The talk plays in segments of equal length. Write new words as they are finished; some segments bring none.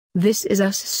This Is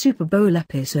Us Super Bowl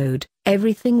episode,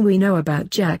 Everything We Know About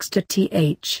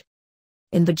Jack's.th.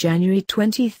 In the January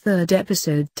 23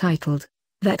 episode titled,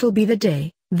 That'll Be the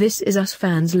Day, This Is Us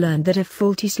fans learned that a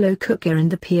faulty slow cooker in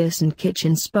the Pearson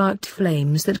kitchen sparked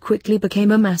flames that quickly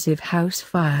became a massive house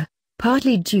fire,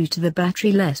 partly due to the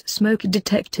battery-less smoke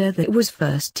detector that was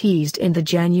first teased in the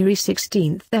January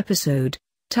 16 episode,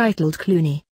 titled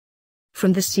Clooney.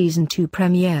 From the Season 2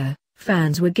 premiere,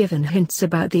 fans were given hints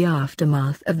about the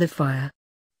aftermath of the fire.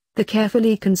 The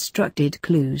carefully constructed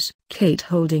clues: Kate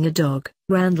holding a dog,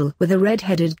 Randall with a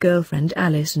red-headed girlfriend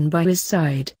Allison by his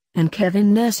side, and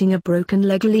Kevin nursing a broken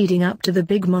leg leading up to the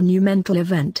big monumental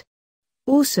event.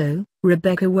 Also,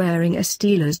 Rebecca wearing a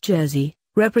Steelers jersey,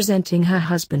 representing her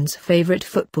husband's favorite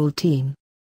football team.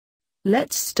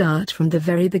 Let's start from the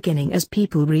very beginning as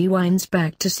people rewinds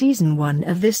back to Season 1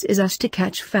 of This Is Us to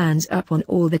catch fans up on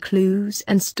all the clues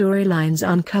and storylines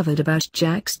uncovered about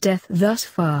Jack's death thus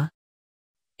far.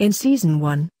 In Season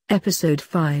 1, Episode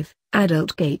 5,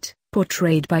 Adult Kate,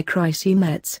 portrayed by Chrissy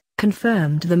Metz,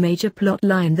 confirmed the major plot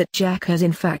line that Jack has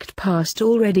in fact passed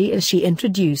already as she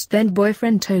introduced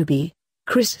then-boyfriend Toby,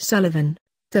 Chris Sullivan,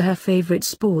 to her favorite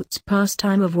sports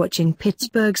pastime of watching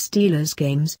Pittsburgh Steelers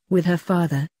games with her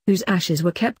father, whose ashes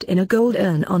were kept in a gold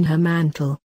urn on her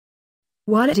mantle.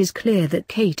 While it is clear that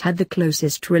Kate had the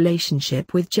closest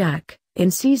relationship with Jack,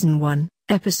 in Season 1,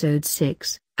 Episode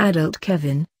 6, Adult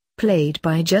Kevin, played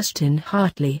by Justin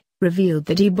Hartley, revealed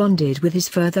that he bonded with his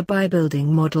father by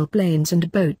building model planes and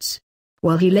boats.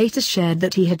 While he later shared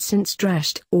that he had since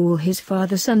trashed all his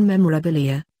father-son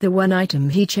memorabilia, the one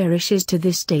item he cherishes to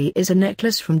this day is a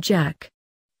necklace from Jack.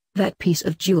 That piece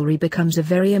of jewelry becomes a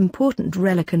very important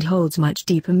relic and holds much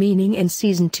deeper meaning in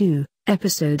Season 2,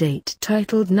 Episode 8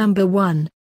 titled Number 1.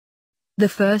 The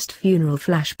first funeral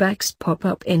flashbacks pop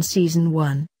up in Season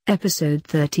 1, Episode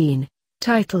 13,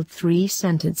 titled 3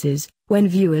 Sentences, when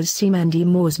viewers see Mandy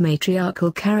Moore's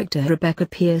matriarchal character Rebecca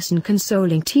Pearson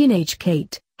consoling teenage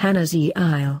Kate, Hannah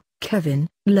Zile, Kevin,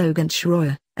 Logan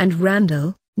Schroyer, and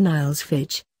Randall, Niles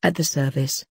Fitch, at the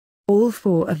service. All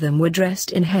 4 of them were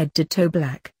dressed in head-to-toe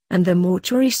black, and the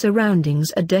mortuary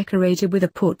surroundings are decorated with a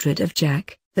portrait of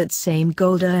Jack, that same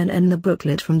gold urn and the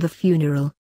booklet from the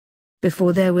funeral.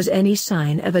 Before there was any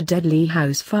sign of a deadly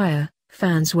house fire,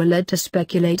 fans were led to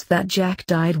speculate that Jack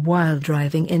died while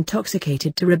driving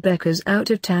intoxicated to Rebecca's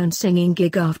out-of-town singing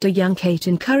gig after young Kate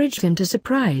encouraged him to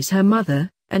surprise her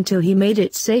mother, until he made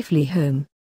it safely home.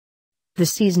 The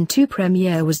Season 2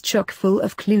 premiere was chock-full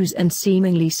of clues and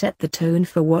seemingly set the tone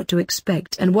for what to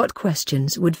expect and what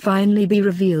questions would finally be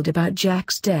revealed about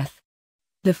Jack's death.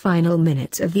 The final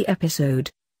minutes of the episode,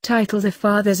 titled A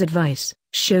Father's Advice,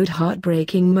 showed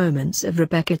heartbreaking moments of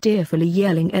Rebecca tearfully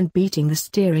yelling and beating the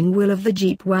steering wheel of the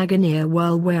Jeep Wagoneer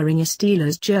while wearing a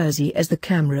Steelers jersey as the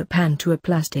camera panned to a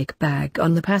plastic bag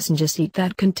on the passenger seat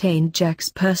that contained Jack's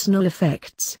personal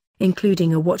effects,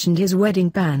 including a watch and his wedding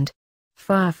band.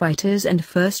 Firefighters and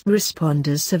first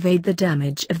responders surveyed the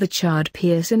damage of the charred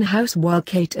Pearson house while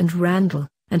Kate and Randall,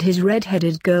 and his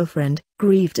red-headed girlfriend,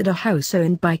 grieved at a house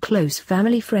owned by close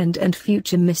family friend and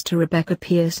future Mr. Rebecca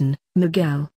Pearson,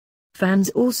 Miguel. Fans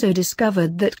also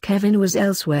discovered that Kevin was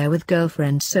elsewhere with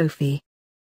girlfriend Sophie.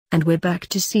 And we're back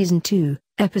to Season 2,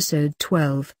 Episode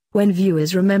 12, when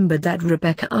viewers remembered that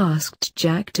Rebecca asked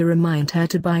Jack to remind her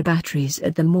to buy batteries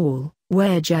at the mall,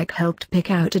 where Jack helped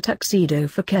pick out a tuxedo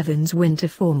for Kevin's winter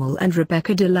formal and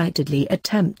Rebecca delightedly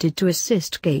attempted to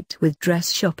assist Kate with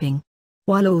dress shopping.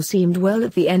 While all seemed well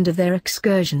at the end of their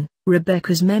excursion,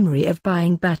 Rebecca's memory of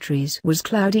buying batteries was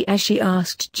cloudy as she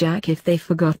asked Jack if they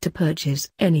forgot to purchase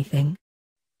anything.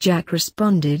 Jack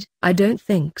responded, "I don't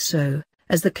think so,"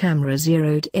 as the camera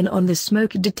zeroed in on the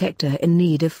smoke detector in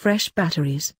need of fresh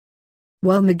batteries.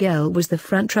 While Miguel was the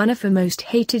frontrunner for most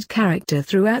hated character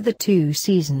throughout the 2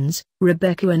 seasons,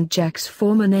 Rebecca and Jack's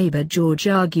former neighbor George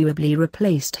arguably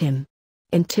replaced him.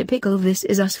 In typical This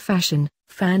Is Us fashion,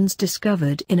 fans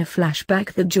discovered in a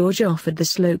flashback that George offered the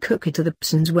slow cooker to the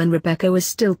Pearsons when Rebecca was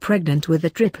still pregnant with the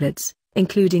triplets,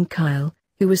 including Kyle,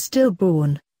 who was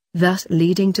stillborn, thus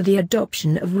leading to the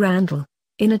adoption of Randall.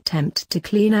 In attempt to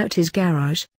clean out his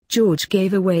garage, George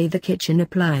gave away the kitchen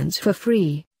appliance for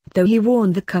free, though he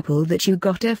warned the couple that "you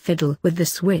gotta fiddle with the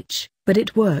switch, but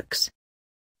it works."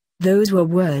 Those were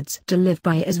words to live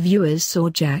by as viewers saw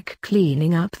Jack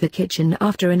cleaning up the kitchen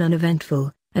after an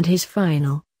uneventful, and his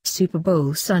final, Super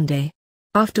Bowl Sunday.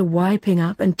 After wiping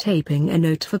up and taping a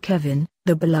note for Kevin,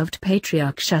 the beloved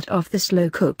patriarch shut off the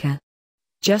slow cooker.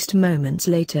 Just moments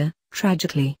later,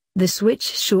 tragically, the switch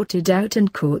shorted out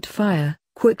and caught fire,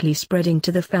 quickly spreading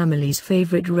to the family's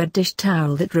favorite red dish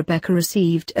towel that Rebecca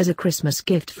received as a Christmas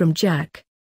gift from Jack.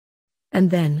 And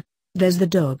then, There's the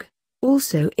dog.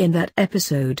 Also in that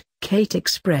episode, Kate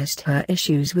expressed her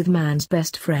issues with Man's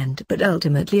best friend but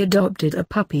ultimately adopted a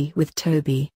puppy with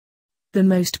Toby. The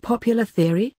most popular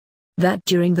theory? That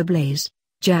during the blaze,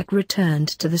 Jack returned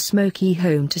to the Smoky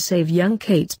home to save young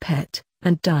Kate's pet,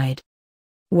 and died.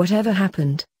 Whatever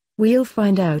happened, we'll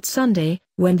find out Sunday,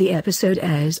 when the episode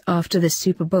airs after the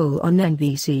Super Bowl on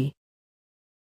NBC.